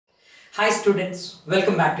Hi students,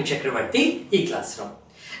 welcome back to Chakravarthy E Classroom.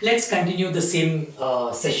 Let's continue the same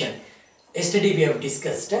session. Yesterday we have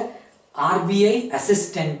discussed RBI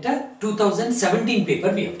Assistant 2017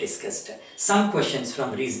 paper we have discussed. Some questions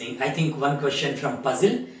from reasoning, I think one question from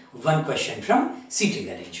puzzle, one question from seating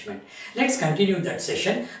arrangement. Let's continue that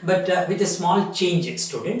session but with a small change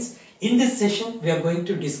students. In this session we are going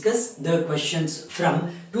to discuss the questions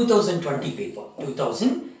from 2020 paper.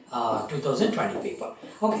 2020 paper.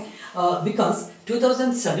 Okay, because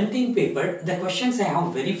 2017 paper, the questions I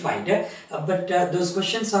have verified, but those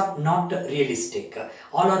questions are not realistic.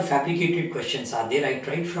 All our fabricated questions are there. I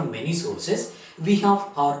tried from many sources. We have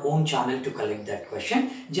our own channel to collect that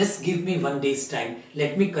question. Just give me 1 day's time.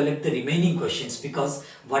 Let me collect the remaining questions because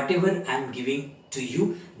whatever I am giving to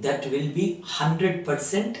you, that will be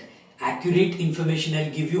 100% accurate information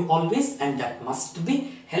I'll give you always, and that must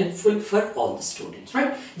be helpful for all the students,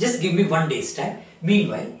 right? Just give me 1 day's time.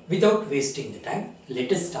 Meanwhile, without wasting the time,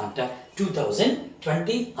 let us start a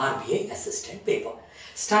 2020 RBI Assistant paper.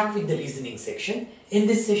 Start with the reasoning section. In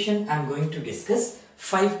this session, I am going to discuss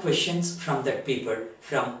 5 questions from that paper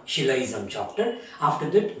from Syllogism chapter. After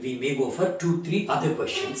that, we may go for 2-3 other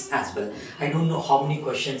questions as well. I don't know how many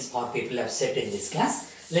questions our people have set in this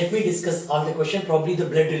class. Let me discuss all the questions, probably the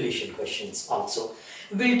blood relation questions also.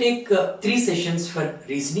 We'll take 3 sessions for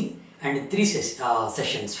reasoning and 3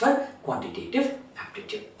 sessions for quantitative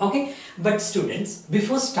aptitude. Okay, but students,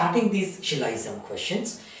 before starting these Syllogism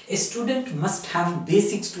questions, a student must have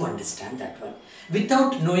basics to understand that one.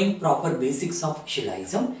 Without knowing proper basics of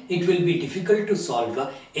Syllogism, it will be difficult to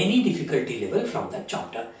solve any difficulty level from that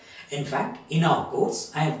chapter. In fact, in our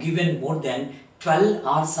course, I have given more than 12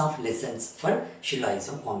 hours of lessons for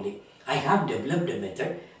Syllogism only. I have developed a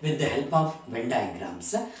method with the help of Venn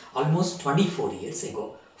diagrams almost 24 years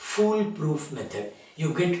ago. Foolproof method.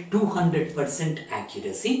 You get 200%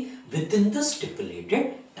 accuracy within the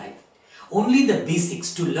stipulated time. Only the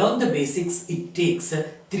basics. To learn the basics, it takes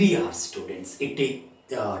 3 hours, students. It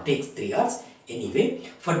takes 3 hours. Anyway,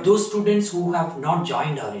 for those students who have not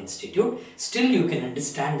joined our institute, still you can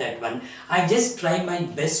understand that one. I just try my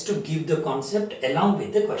best to give the concept along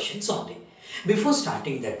with the questions only. Before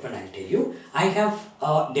starting that one, I'll tell you, I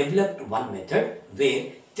have developed one method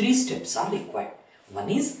where 3 steps are required. One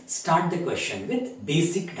is start the question with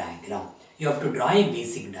basic diagram. You have to draw a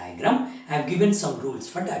basic diagram. I have given some rules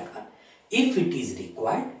for that one. If it is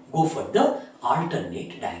required, go for the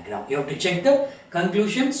alternate diagram. You have to check the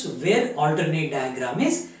conclusions where alternate diagram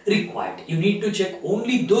is required. You need to check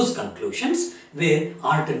only those conclusions where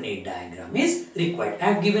alternate diagram is required. I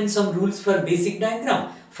have given some rules for basic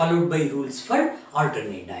diagram followed by rules for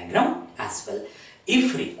alternate diagram as well.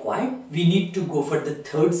 If required, we need to go for the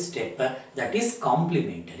 3rd step, that is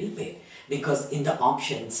complementary pair, because in the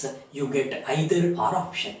options you get either or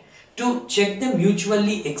option. To check the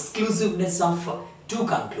mutually exclusiveness of 2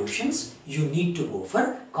 conclusions, you need to go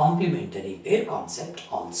for complementary pair concept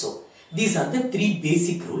also. These are the 3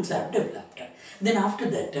 basic rules I have developed. Then after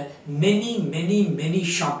that, many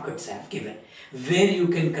shortcuts I have given, where you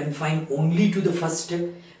can confine only to the first step,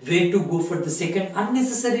 where to go for the second.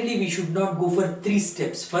 Unnecessarily, we should not go for 3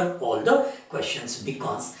 steps for all the questions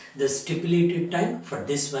because the stipulated time for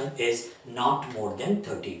this one is not more than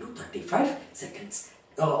 30 to 35 seconds.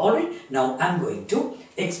 Alright, now I am going to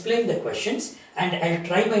explain the questions and I'll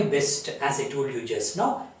try my best, as I told you just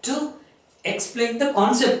now, to explain the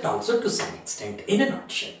concept also to some extent in a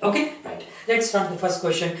nutshell. Okay, right. Let's start the first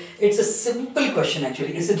question. It's a simple question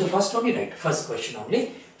actually. Is it the first only? Right, first question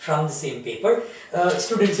only from the same paper.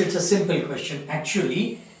 Students, it's a simple question.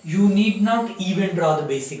 Actually, you need not even draw the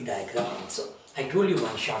basic diagram also. I told you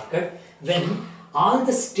one shortcut. When all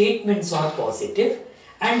the statements are positive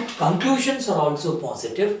and conclusions are also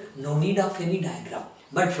positive, no need of any diagram.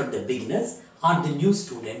 But for the beginners or the new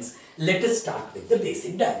students, let us start with the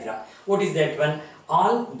basic diagram. What is that one?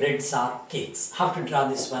 All breads are cakes. Have to draw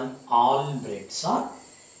this one. All breads are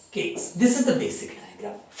cakes. This is the basic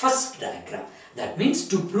diagram. First diagram. That means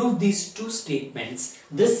to prove these 2 statements,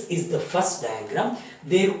 this is the first diagram.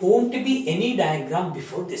 There won't be any diagram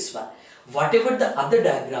before this one. Whatever the other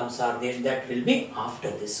diagrams are there, that will be after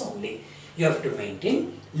this only. You have to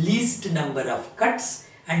maintain least number of cuts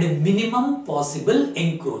and a minimum possible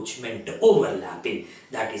encroachment overlapping.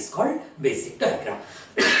 That is called basic diagram.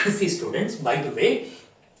 See students, by the way,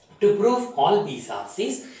 to prove all these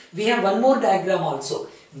RCs, we have one more diagram also.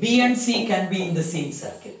 B and C can be in the same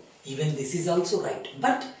circle. Even this is also right,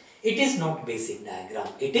 but it is not basic diagram.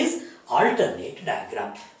 It is alternate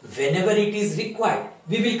diagram. Whenever it is required,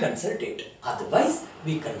 we will consult it. Otherwise,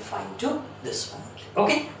 we confine to this one.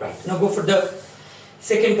 Okay, right. Now go for the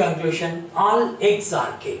Second conclusion, all eggs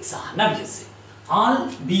are cakes. Now you see, all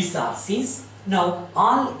B's are C's. Now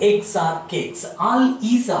all eggs are cakes, all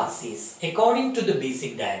E's are C's. According to the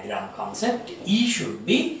basic diagram concept, E should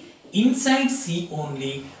be inside C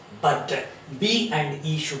only, but B and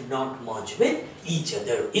E should not merge with each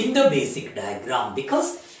other in the basic diagram,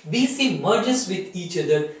 because BC merges with each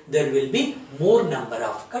other, there will be more number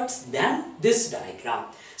of cuts than this diagram.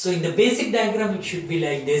 So in the basic diagram it should be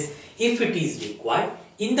like this. If it is required,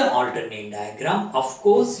 in the alternate diagram, of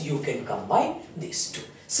course you can combine these two.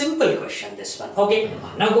 Simple question this one. Okay,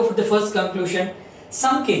 now go for the first conclusion.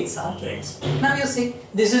 Some cakes are breads. Now you see,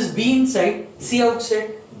 this is B inside, C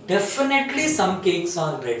outside. Definitely some cakes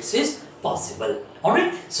are breads is possible.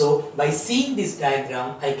 Alright, so by seeing this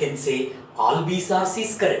diagram, I can say all B's are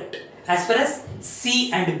C's correct as far as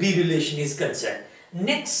C and B relation is concerned.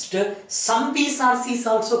 Next, some B's are C's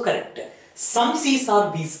also correct. Some C's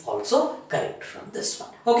are B's also correct from this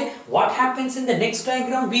one. Okay, what happens in the next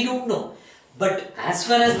diagram we don't know. But as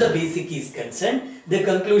far as the basic is concerned, the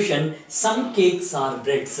conclusion, some cakes are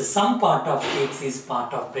breads, some part of cakes is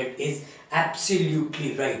part of bread is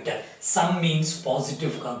absolutely right. Some means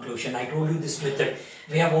positive conclusion. I told you this method.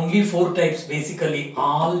 We have only 4 types basically: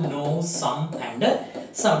 all, no, some and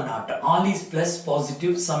some not. All is plus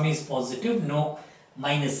positive, some is positive, no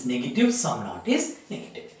minus negative, some not is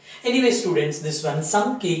negative. Anyway students, this one,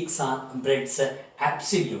 some cakes are breads,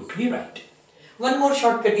 absolutely right. One more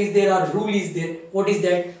shortcut is there, or rule is there. What is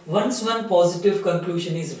that? Once one positive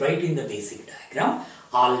conclusion is right in the basic diagram,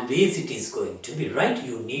 always it is going to be right.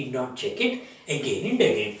 You need not check it again and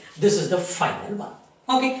again. This is the final one.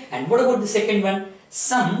 Okay, and what about the second one?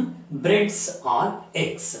 Some breads are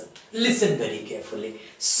eggs. Listen very carefully.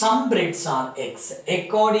 Some breads are eggs.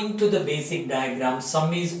 According to the basic diagram,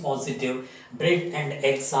 some is positive, bread and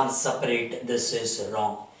eggs are separate. This is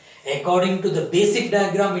wrong. According to the basic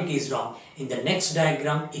diagram, it is wrong. In the next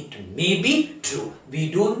diagram, it may be true.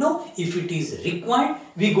 We don't know. If it is required,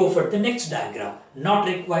 we go for the next diagram. Not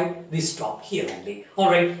required, we stop here only.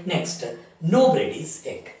 Alright, next. No bread is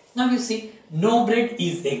egg. Now you see, no bread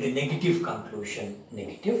is egg. Negative conclusion.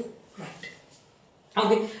 Negative, right.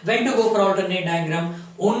 Okay, when to go for alternate diagram?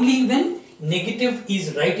 Only when negative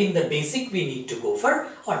is right in the basic, we need to go for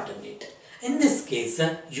alternate. In this case,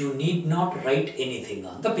 you need not write anything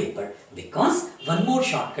on the paper, because one more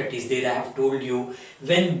shortcut is there. I have told you,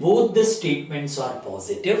 when both the statements are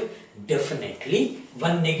positive, definitely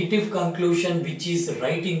one negative conclusion which is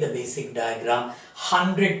right in the basic diagram,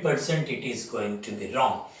 100% it is going to be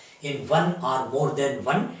wrong. In one or more than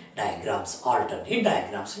one diagrams, alternate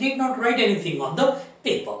diagrams, need not write anything on the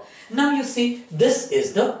paper. Now you see, this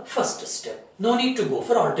is the first step. No need to go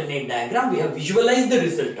for alternate diagram. We have visualized the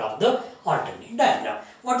result of the alternate diagram.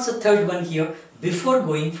 What's the third one here? Before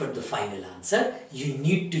going for the final answer, you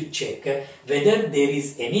need to check whether there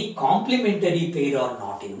is any complementary pair or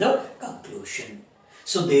not in the conclusion.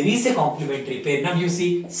 So there is a complementary pair. Now you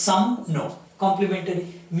see, some, no. Complementary,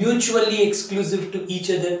 mutually exclusive to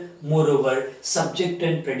each other. Moreover, subject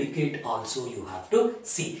and predicate also you have to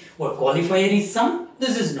see. What qualifier is some?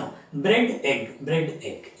 This is no. Bread,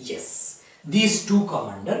 egg, yes. These two come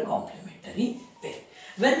under complementary pair.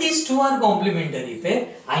 When these two are complementary pair,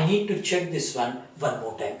 I need to check this one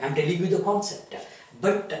more time. I am telling you the concept.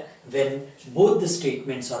 But when both the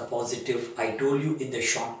statements are positive, I told you in the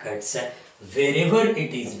shortcuts, wherever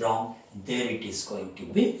it is wrong, there it is going to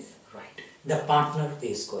be right. The partner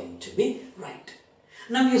is going to be right.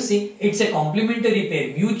 Now you see, it's a complementary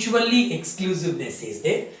pair. Mutually exclusiveness is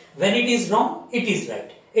there. When it is wrong, it is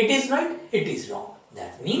right. It is right, it is wrong.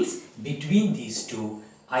 That means between these two,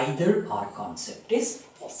 either or concept is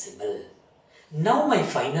possible. Now my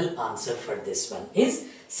final answer for this one is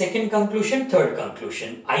second conclusion, third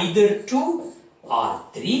conclusion. Either 2 or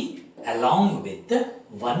 3 along with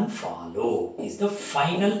one follow is the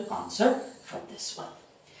final answer for this one.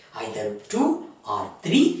 Either 2 or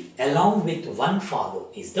 3 along with one follow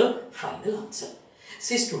is the final answer.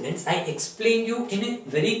 See students, I explained you in a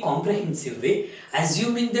very comprehensive way,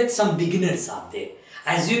 assuming that some beginners are there.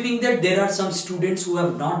 Assuming that there are some students who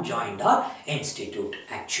have not joined our institute.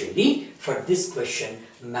 Actually, for this question,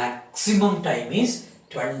 maximum time is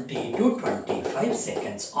 20 to 25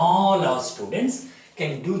 seconds. All our students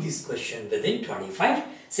can do this question within 25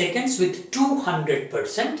 seconds with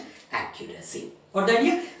 200% accuracy. Got the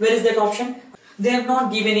idea? Where is that option? They have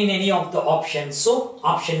not given in any of the options. So,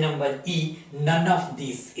 option number E, none of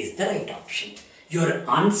these is the right option. Your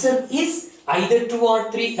answer is either 2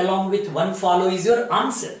 or 3 along with one follow is your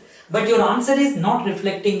answer. but your answer is not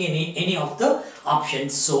reflecting any of the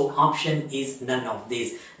options. So option is none of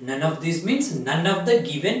these. None of these means none of the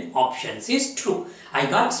given options is true. I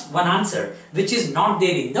got one answer which is not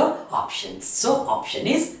there in the options. So option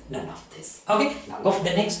is none of this. Okay, now go for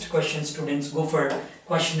the next question, students. Go for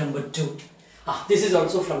question number 2. This is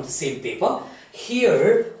also from the same paper.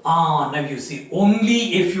 Here, now you see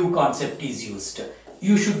only a few concept is used.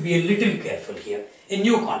 You should be a little careful here. A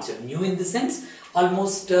new concept, new in the sense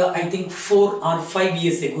almost I think 4 or 5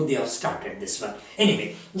 years ago they have started this one.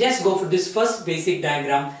 Anyway, just go for this first basic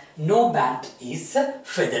diagram. No bat is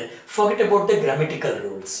feather. Forget about the grammatical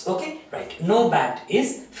rules. Okay, right. No bat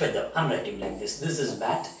is feather. I'm writing like this. This is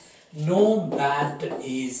bat. No bat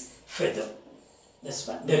is feather. This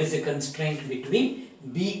one. There is a constraint between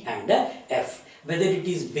B and F. Whether it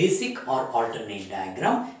is basic or alternate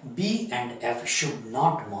diagram, B and F should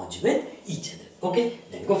not merge with each other. Okay,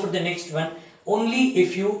 then go for the next one. Only a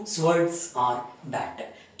few words are bad.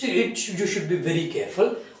 You should be very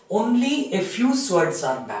careful. Only a few words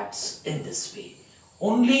are bats in this way.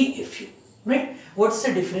 Only a few. Right? What's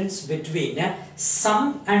the difference between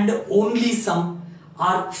some and only some,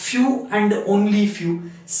 or few and only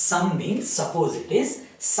few? Some means, suppose it is,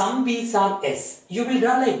 some B's are S. You will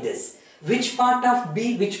draw like this. Which part of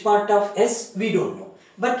B, which part of S, we don't know.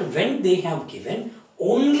 But when they have given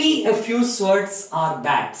only a few words are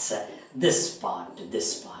bats, this part,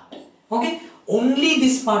 okay, only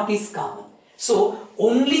this part is common. So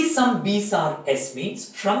only some B's are S means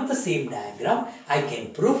from the same diagram I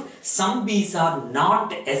can prove some B's are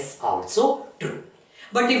not S also true.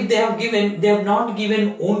 But if they have not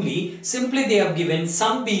given only, simply they have given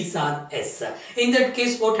some B's are S. In that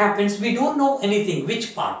case what happens? We don't know anything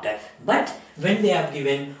which part. But when they have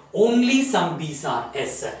given only some B's are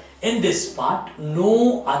S, in this part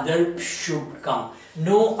no other should come.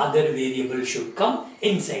 No other variable should come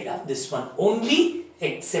inside of this one. Only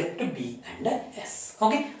except B and S.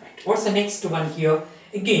 Okay, right. What's the next one here?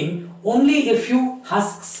 Again, only a few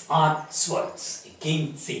husks are swords.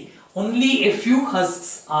 Again, see. Only a few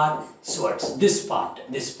husks are swords. This part.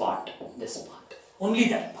 Only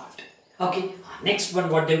that part. Okay. Next one,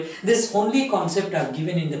 what this only concept I have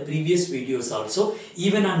given in the previous videos also.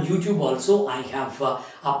 Even on YouTube also I have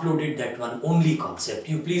uploaded that one only concept.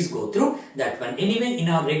 You please go through that one. Anyway, in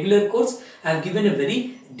our regular course I have given a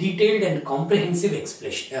very detailed and comprehensive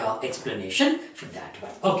explanation for that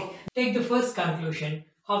one. Okay. Take the first conclusion.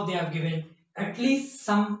 How they have given at least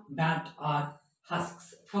some bat are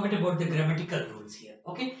husks. Forget about the grammatical rules here.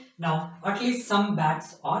 Okay. Now at least some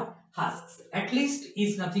bats are husks. At least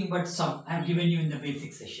is nothing but some. I have given you in the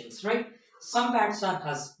basic sessions, right? Some bats are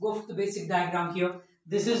husks. Go for the basic diagram here.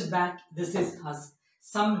 This is bat, this is husk.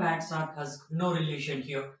 Some bats are husk. No relation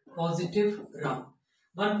here. Positive, wrong.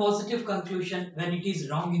 One positive conclusion: when it is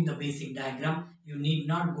wrong in the basic diagram, you need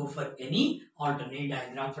not go for any alternate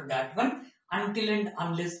diagram for that one until and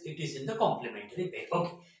unless it is in the complementary way.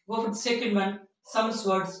 Okay. Go for the second one. Some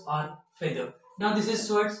swords are feather. Now this is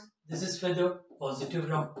swords, this is feather. Positive,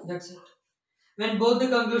 wrong. That's it. When both the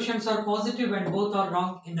conclusions are positive and both are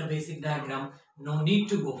wrong in the basic diagram, no need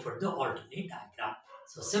to go for the alternate diagram.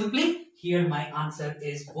 So simply here my answer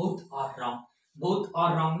is both are wrong. Both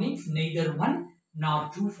are wrong means neither one nor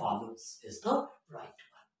two follows is the right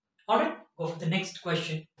one. Alright, go for the next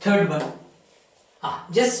question. Third one.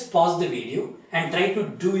 Just pause the video and try to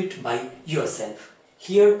do it by yourself.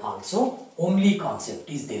 Here also only concept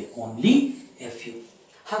is there. Only a few.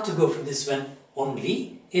 How to go for this one?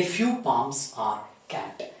 Only a few palms are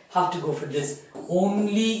cat. How to go for this?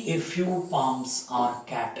 Only a few palms are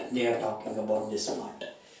cat. They are talking about this part.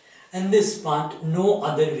 And this part, no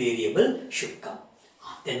other variable should come.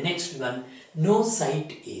 The next one, no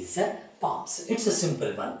sight is palms. It's a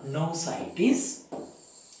simple one. No sight is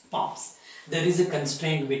palms. There is a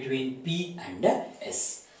constraint between P and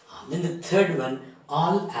S. Then the third one,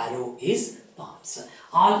 all arrow is palms.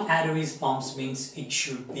 All arrow is palms means it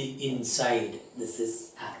should be inside. This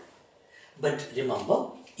is arrow. But remember,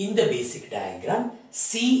 in the basic diagram,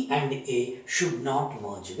 C and A should not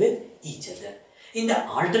merge with each other. In the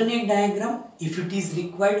alternate diagram, if it is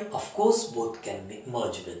required, of course, both can be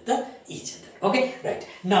merged with each other. Okay, right.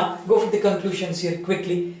 Now, go for the conclusions here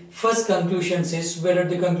quickly. First conclusion says, where are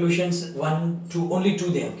the conclusions? 1, 2, only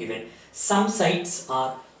 2 they have given. Some sites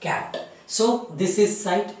are cat. So, this is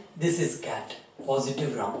sight, this is cat.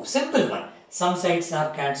 Positive, wrong. Simple one. Some sites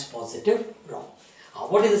are cats, positive, wrong.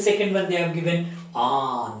 What is the second one they have given?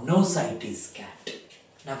 No sight is cat.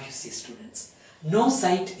 Now you see, students. No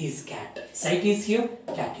sight is cat. Sight is here,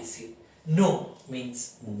 cat is here. No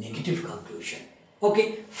means negative conclusion.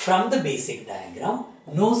 Okay, from the basic diagram,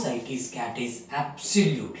 no site is cat is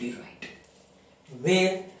absolutely right.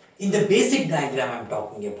 Where in the basic diagram I am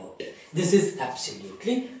talking about, this is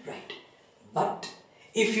absolutely right. But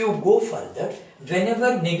if you go further,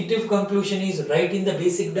 whenever negative conclusion is right in the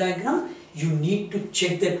basic diagram, you need to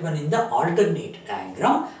check that one in the alternate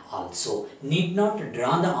diagram also. Need not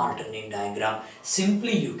draw the alternate diagram.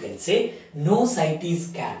 Simply you can say no site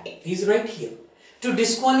is cat is right here. To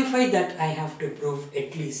disqualify that, I have to prove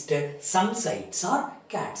at least some sites are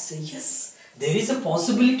cats. Yes, there is a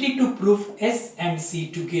possibility to prove S and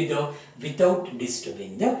C together without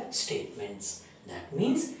disturbing the statements. That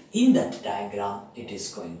means in that diagram it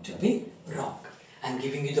is going to be wrong. I am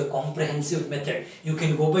giving you the comprehensive method. You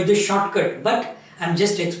can go by the shortcut, but I am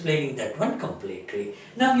just explaining that one completely.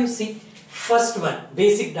 Now you see, first one,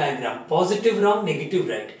 basic diagram, positive wrong, negative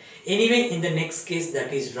right. Anyway, in the next case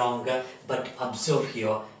that is wrong, but observe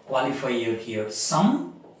here, qualifier here,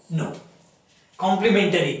 some, no.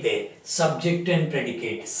 Complementary pair, subject and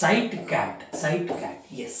predicate, site cat,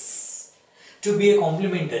 yes. To be a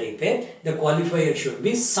complementary pair, the qualifier should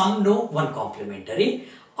be some no, one complementary,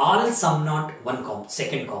 all some not, one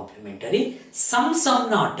second complementary, some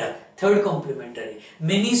not, third complementary.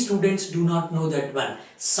 Many students do not know that one.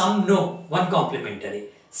 Some no, one complementary,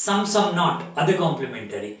 some not, other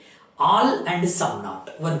complementary, all and some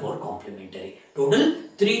not, one more complementary. Total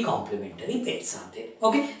 3 complementary pairs are there.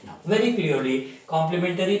 Okay, now very clearly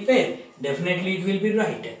complementary pair, definitely it will be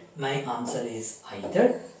right. My answer is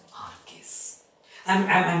either R case.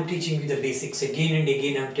 I'm teaching you the basics again and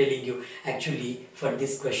again. I'm telling you, actually for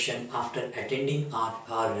this question, after attending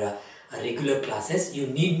our regular classes, you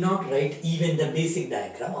need not write even the basic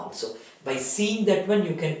diagram also. By seeing that one,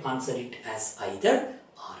 you can answer it as either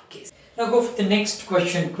R case. Now go for the next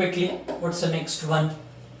question quickly. What's the next one?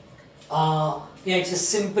 Yeah, it's a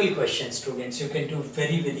simple question, students. You can do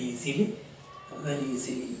very easily. Very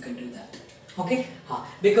easily you can do that. Okay,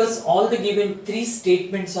 because all the given 3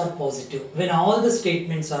 statements are positive. When all the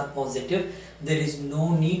statements are positive, there is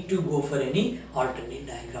no need to go for any alternate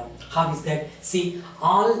diagram. How is that? See,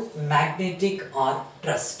 all magnetic are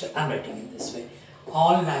trust. I am writing it this way.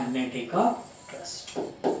 All magnetic are trust.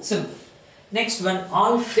 Simple. Next one,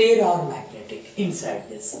 all fair are magnetic. Inside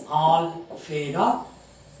this, all fair are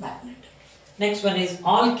magnetic. Next one is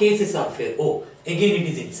all cases are fair. Oh, again it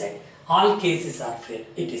is inside. All cases are fair.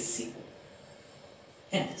 It is C.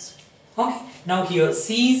 In this way. Okay. Now here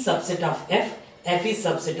C is subset of F, F is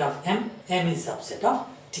subset of M, M is subset of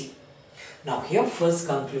T. Now here first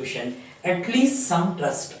conclusion, at least some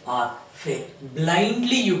trust are fair.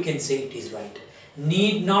 Blindly you can say it is right.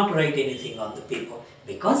 Need not write anything on the paper,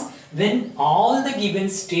 because when all the given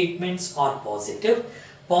statements are positive,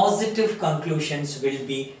 positive conclusions will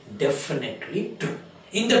be definitely true.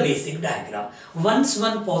 In the basic diagram, once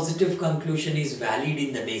one positive conclusion is valid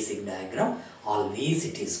in the basic diagram, always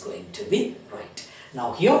it is going to be right.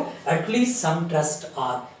 Now here, at least some trust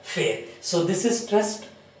are fair. So this is trust,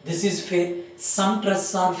 this is fair, some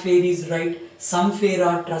trusts are fair is right, some fair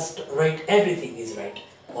are trust right, everything is right.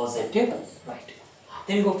 Positive, right.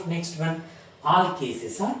 Then go for next one, all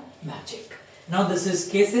cases are magic. Now this is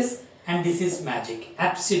cases and this is magic.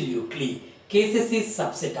 Absolutely. Cases is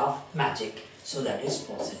subset of magic. So that is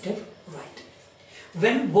positive, right.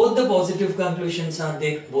 When both the positive conclusions are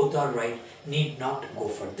there, both are right, need not go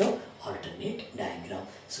for the alternate diagram.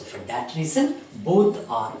 So for that reason, both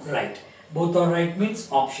are right. Both are right means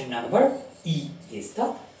option number E is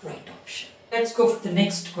the right option. Let's go for the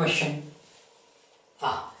next question.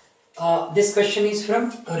 This question is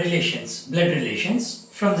from relations, blood relations,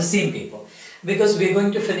 from the same paper. Because we are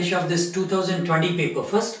going to finish off this 2020 paper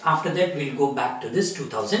first. After that, we'll go back to this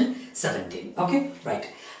 2017. Okay, right.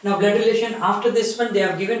 Now, blood relation, after this one, they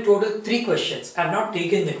have given total 3 questions. I have not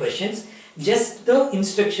taken the questions, just the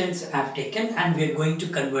instructions I have taken, and we are going to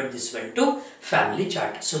convert this one to family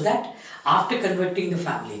chart. So that after converting the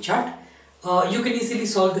family chart, you can easily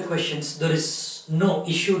solve the questions. There is no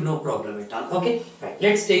issue, no problem at all. Okay, right.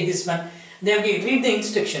 Let's take this one. They have given, read the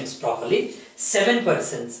instructions properly. 7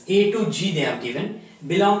 persons, A to G they have given,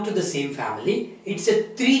 belong to the same family. It's a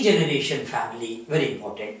 3-generation family, very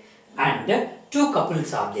important. And 2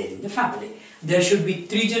 couples are there in the family. There should be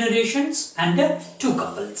 3 generations and 2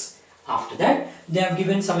 couples. After that, they have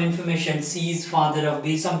given some information. C is father of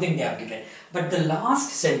B, something they have given. But the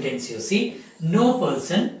last sentence you see, no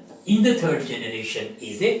person in the 3rd generation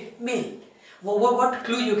is a male. What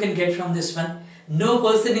clue you can get from this one? No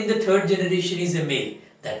person in the 3rd generation is a male.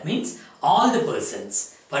 That means all the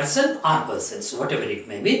persons, person or persons, whatever it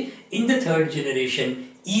may be, in the 3rd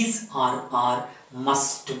generation is or are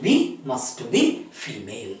must be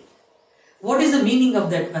female. What is the meaning of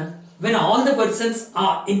that one? When all the persons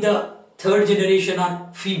are in the third generation are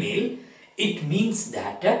female, it means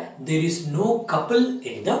that there is no couple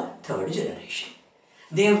in the third generation.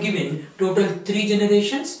 They have given total 3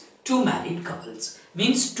 generations, 2 married couples.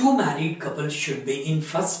 Means 2 married couples should be in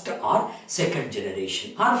first or second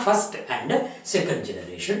generation, or first and second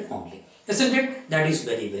generation only. Isn't it? That is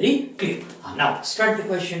very, very clear. Now start the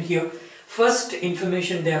question here. First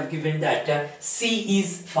information they have given that C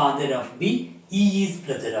is father of B, E is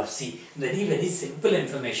brother of C. Very, very simple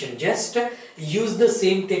information. Just use the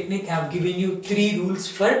same technique. I have given you 3 rules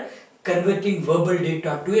for converting verbal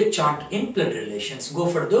data to a chart in blood relations. Go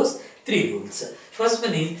for those 3 rules. First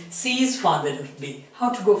one is C is father of B.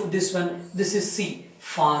 How to go for this one? This is C,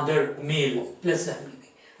 father male plus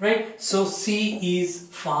family, right? So C is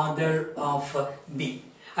father of B.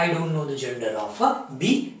 I don't know the gender of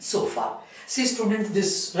B so far. See students,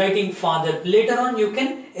 this writing father, later on you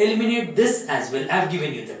can eliminate this as well. I have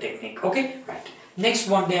given you the technique, okay? Right. Next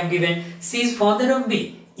one they have given, C is father of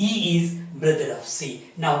B, E is brother of C.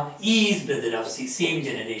 Now E is brother of C, same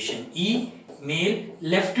generation. E, male,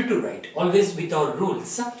 left to right, always with our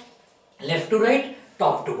rules. Left to right,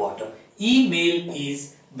 top to bottom. E, male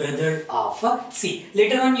is brother of C.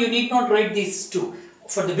 Later on you need not write these two.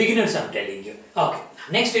 For the beginners I am telling you. Okay.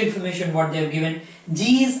 Next information what they have given,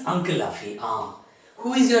 G is uncle of E.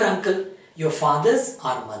 Who is your uncle? Your father's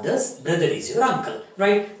or mother's brother is your uncle,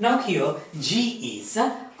 right? Now here G is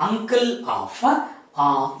uncle of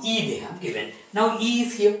E they have given. Now E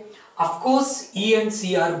is here. Of course E and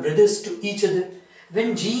C are brothers to each other.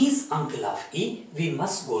 When G is uncle of E, we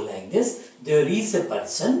must go like this. There is a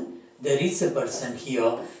person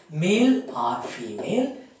here, male or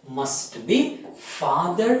female, must be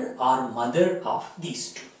father or mother of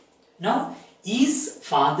these two. Now E's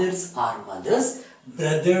fathers or mothers,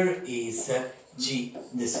 brother is G.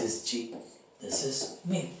 This is G. This is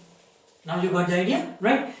male. Now you got the idea,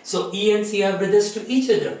 right? So E and C are brothers to each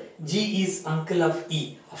other. G is uncle of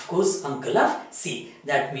E. Of course, uncle of C.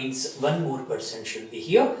 That means one more person should be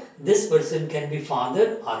here. This person can be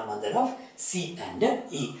father or mother of C and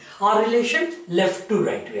E. Our relation left to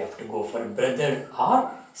right. We have to go for brother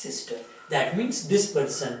or sister. That means this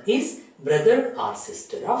person is brother or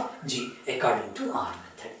sister of G according to our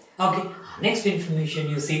method. Okay. Next information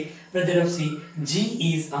you see, brother of C,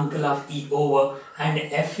 G is uncle of E over and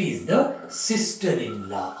F is the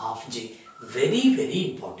sister-in-law of G. Very,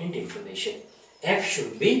 very important information. F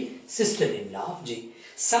should be sister-in-law of G.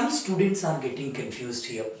 Some students are getting confused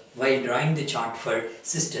here while drawing the chart for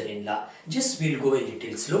sister-in-law. Just we'll go a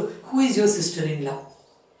little slow. Who is your sister-in-law?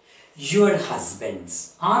 Your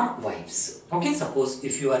husbands or wives. Okay, suppose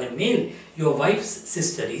if you are a male, your wife's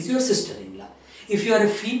sister is your sister-in-law. If you are a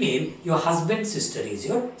female, your husband's sister is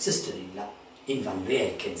your sister-in-law. In one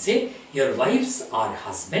way I can say, your wife's or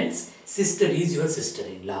husband's sister is your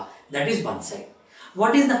sister-in-law. That is one side.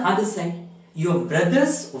 What is the other side? Your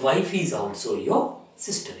brother's wife is also your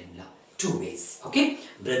sister-in-law. 2 ways. Okay,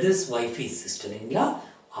 brother's wife is sister-in-law,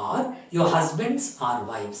 or your husband's or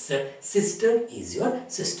wife's sister is your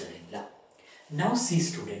sister-in-law. Now see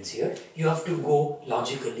students here, you have to go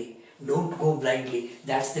logically. Don't go blindly.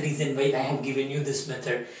 That's the reason why I have given you this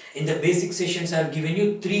method. In the basic sessions I have given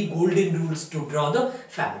you 3 golden rules to draw the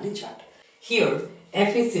family chart. Here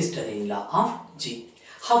F is sister-in-law of G.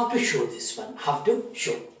 How to show this one? How to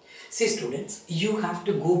show? See students, you have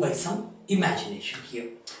to go by some imagination here.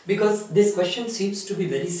 Because this question seems to be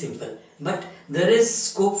very simple. But there is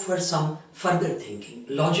scope for some further thinking.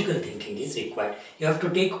 Logical thinking is required. You have to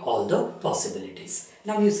take all the possibilities.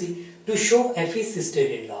 Now you see, to show F is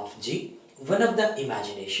sister-in-law of G, one of the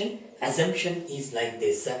imagination assumption is like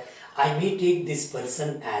this. I may take this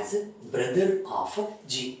person as brother of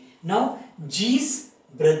G. Now G's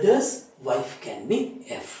brother's wife can be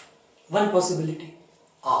F. One possibility.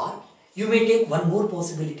 Or you may take one more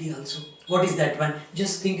possibility also. What is that one?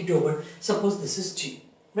 Just think it over. Suppose this is G.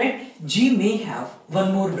 Right? G may have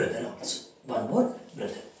one more brother also. One more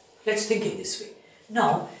brother. Let's think in this way.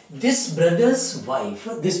 Now, this brother's wife,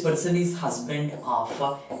 this person is husband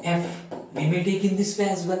of F. We may take in this way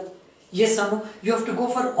as well. Yes or no? You have to go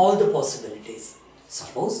for all the possibilities.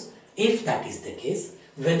 Suppose, if that is the case,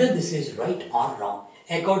 whether this is right or wrong,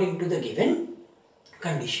 according to the given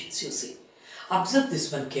conditions, you see. Observe this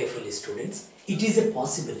one carefully, students. It is a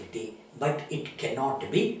possibility, but it cannot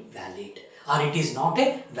be valid. Or it is not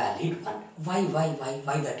a valid one.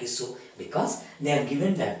 Why that is so? Because they have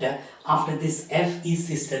given that after this F is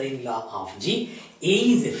sister-in-law of G, A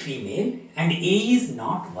is a female and A is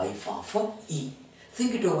not wife of E.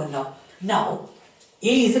 Think it over now. Now,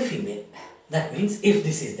 A is a female. That means if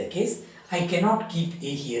this is the case, I cannot keep A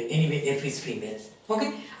here. Anyway, F is female.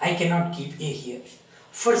 Okay, I cannot keep A here.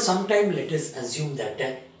 For some time, let us assume that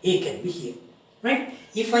A can be here. Right?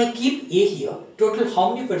 If I keep A here, total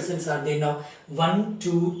how many persons are there now? 1,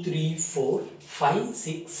 2, 3, 4, 5,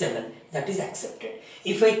 6, 7. That is accepted.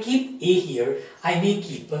 If I keep A here, I may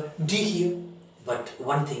keep D here. But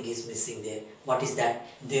one thing is missing there. What is that?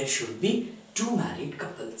 There should be two married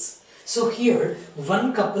couples. So here,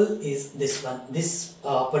 one couple is this one, this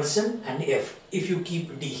person and F. If you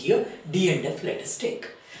keep D here, D and F let us take.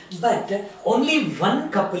 But only one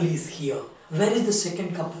couple is here. Where is the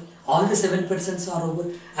second couple? All the 7 persons are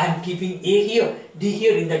over. I am keeping A here, D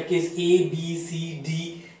here. In that case, A, B, C,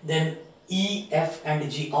 D, then E, F and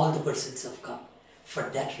G. All the persons have come. For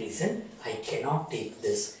that reason, I cannot take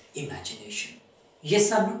this imagination.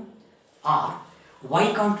 Yes or no? Or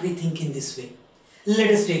why can't we think in this way?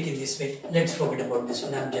 Let us take it this way. Let's forget about this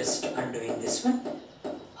one. I am just undoing this one.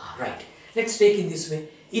 Right. Let's take it this way.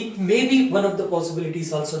 It may be one of the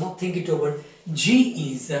possibilities also. Now think it over.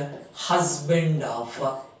 G is a husband of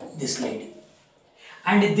this lady.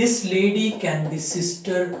 And this lady can be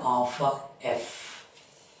sister of F.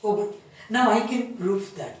 Over. Now I can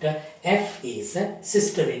prove that F is a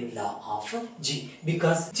sister-in-law of G.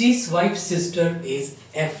 Because G's wife's sister is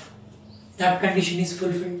F. That condition is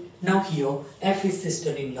fulfilled. Now here, F is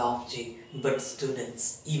sister-in-law of G. But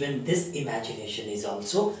students, even this imagination is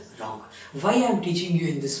also wrong. Why I am teaching you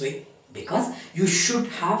in this way? Because you should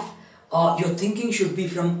have, your thinking should be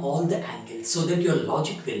from all the angles so that your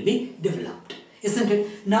logic will be developed. Isn't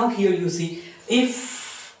it? Now here you see,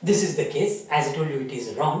 if this is the case, as I told you it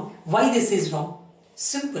is wrong. Why this is wrong?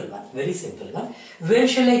 Simple one, very simple one. Where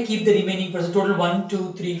shall I keep the remaining persons? Total 1,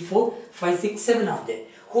 2, 3, 4, 5, 6, 7 are there.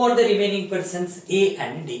 Who are the remaining persons? A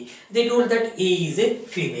and D. They told that A is a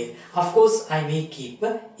female. Of course, I may keep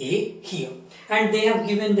A here. And they have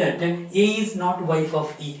given that A is not wife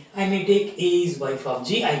of E. I may take A is wife of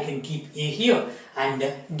G. I can keep A here and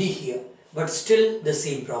D here. But still the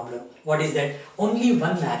same problem. What is that? Only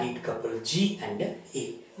one married couple, G and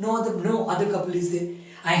A. No other couple is there.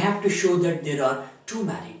 I have to show that there are two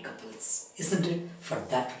married couples. Isn't it? For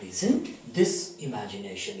that reason, this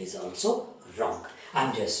imagination is also wrong. I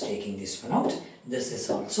am just taking this one out. This is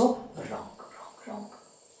also wrong.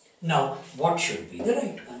 Now, what should be the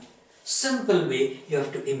right one? Simple way, you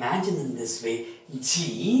have to imagine in this way.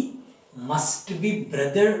 G must be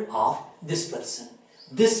brother of this person.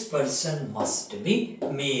 This person must be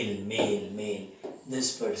male.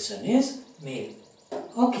 This person is male.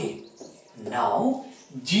 Okay. Now,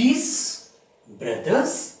 G's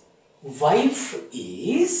brother's wife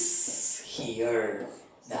is here.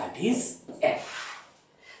 That is F.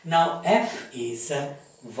 Now F is a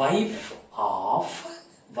wife of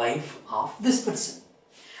this person,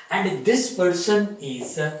 and this person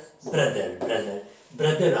is a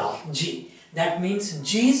brother of G. That means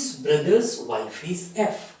G's brother's wife is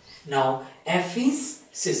F. Now F is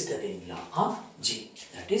sister-in-law of G.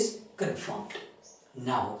 That is confirmed.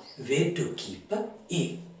 Now where to keep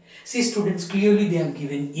A? See students, clearly they have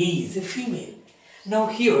given A is a female. Now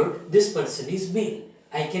here this person is male.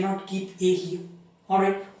 I cannot keep A here.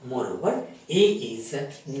 Alright. Moreover, A is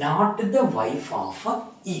not the wife of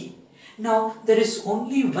E. Now, there is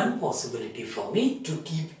only one possibility for me to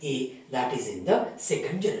keep A, that is in the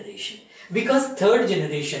second generation. Because third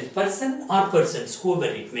generation person or persons, whoever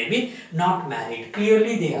it may be, not married.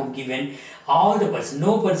 Clearly, they have given all the person.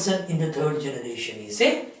 No person in the third generation is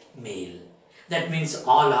a male. That means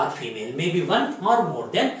all are female. Maybe one or more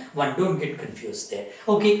than one. Don't get confused there.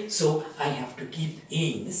 Okay, so I have to keep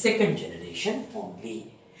A in the second generation only.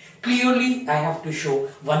 Clearly, I have to show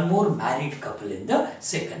one more married couple in the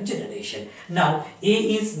second generation. Now, A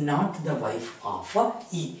is not the wife of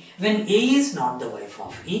E. When A is not the wife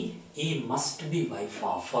of E, A must be wife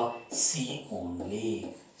of C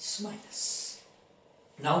only. Minus.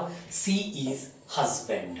 Now, C is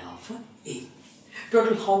husband of A.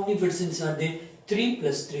 Total how many persons are there? 3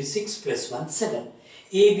 plus 3, 6 plus 1, 7.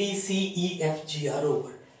 A, B, C, E, F, G are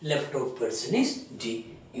over. Left out person is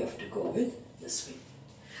D. You have to go with this way.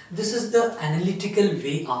 This is the analytical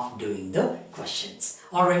way of doing the questions.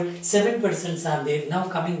 Alright, 7 persons are there. Now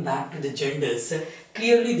coming back to the genders,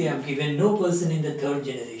 clearly they have given no person in the third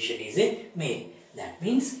generation is a male. That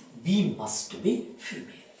means B must be female.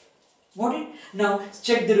 Got it? Now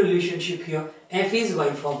check the relationship here. F is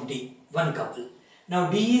wife of D, one couple.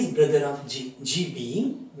 Now D is brother of G, G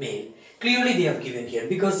being male. Clearly they have given here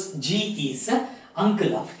because G is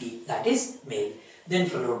uncle of E, that is male. Then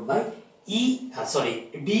followed by D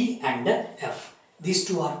and F. These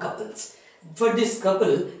two are couples. For this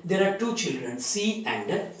couple, there are two children, C and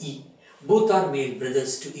E. Both are male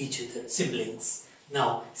brothers to each other, siblings.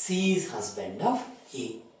 Now C is husband of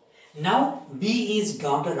A. Now B is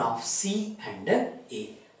daughter of C and A.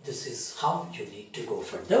 This is how you need to go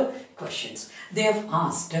for the questions. They have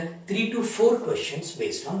asked 3 to 4 questions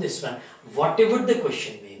based on this one. Whatever the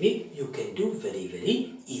question may be, you can do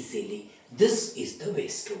very easily. This is the way,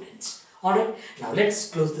 students. Alright, now let's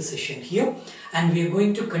close the session here, and we are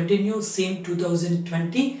going to continue same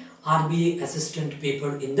 2020 RBI assistant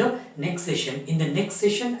paper in the next session. In the next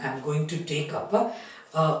session, I am going to take up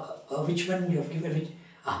which one you have given?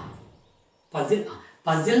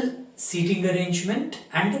 Puzzle, seating arrangement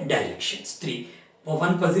and directions. 3. For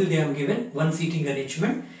one puzzle they have given, one seating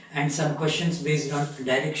arrangement and some questions based on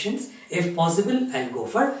directions. If possible, I'll go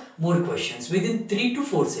for more questions. Within 3 to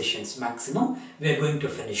 4 sessions maximum, we are going to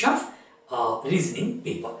finish off reasoning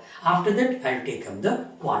paper. After that, I'll take up the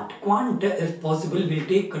quant. Quant, if possible, will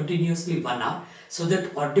take continuously 1 hour, so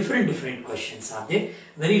that different questions are there.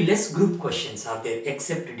 Very less group questions are there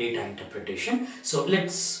except data interpretation. So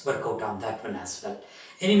let's work out on that one as well.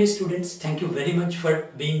 Anyway, students, thank you very much for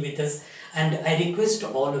being with us, and I request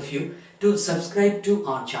all of you to subscribe to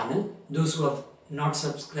our channel. Those who have not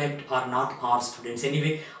subscribed are not our students.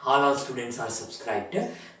 Anyway, all our students are subscribed.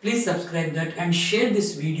 Please subscribe that and share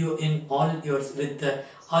this video in all your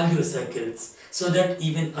circles, so that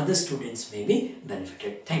even other students may be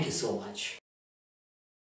benefited. Thank you so much.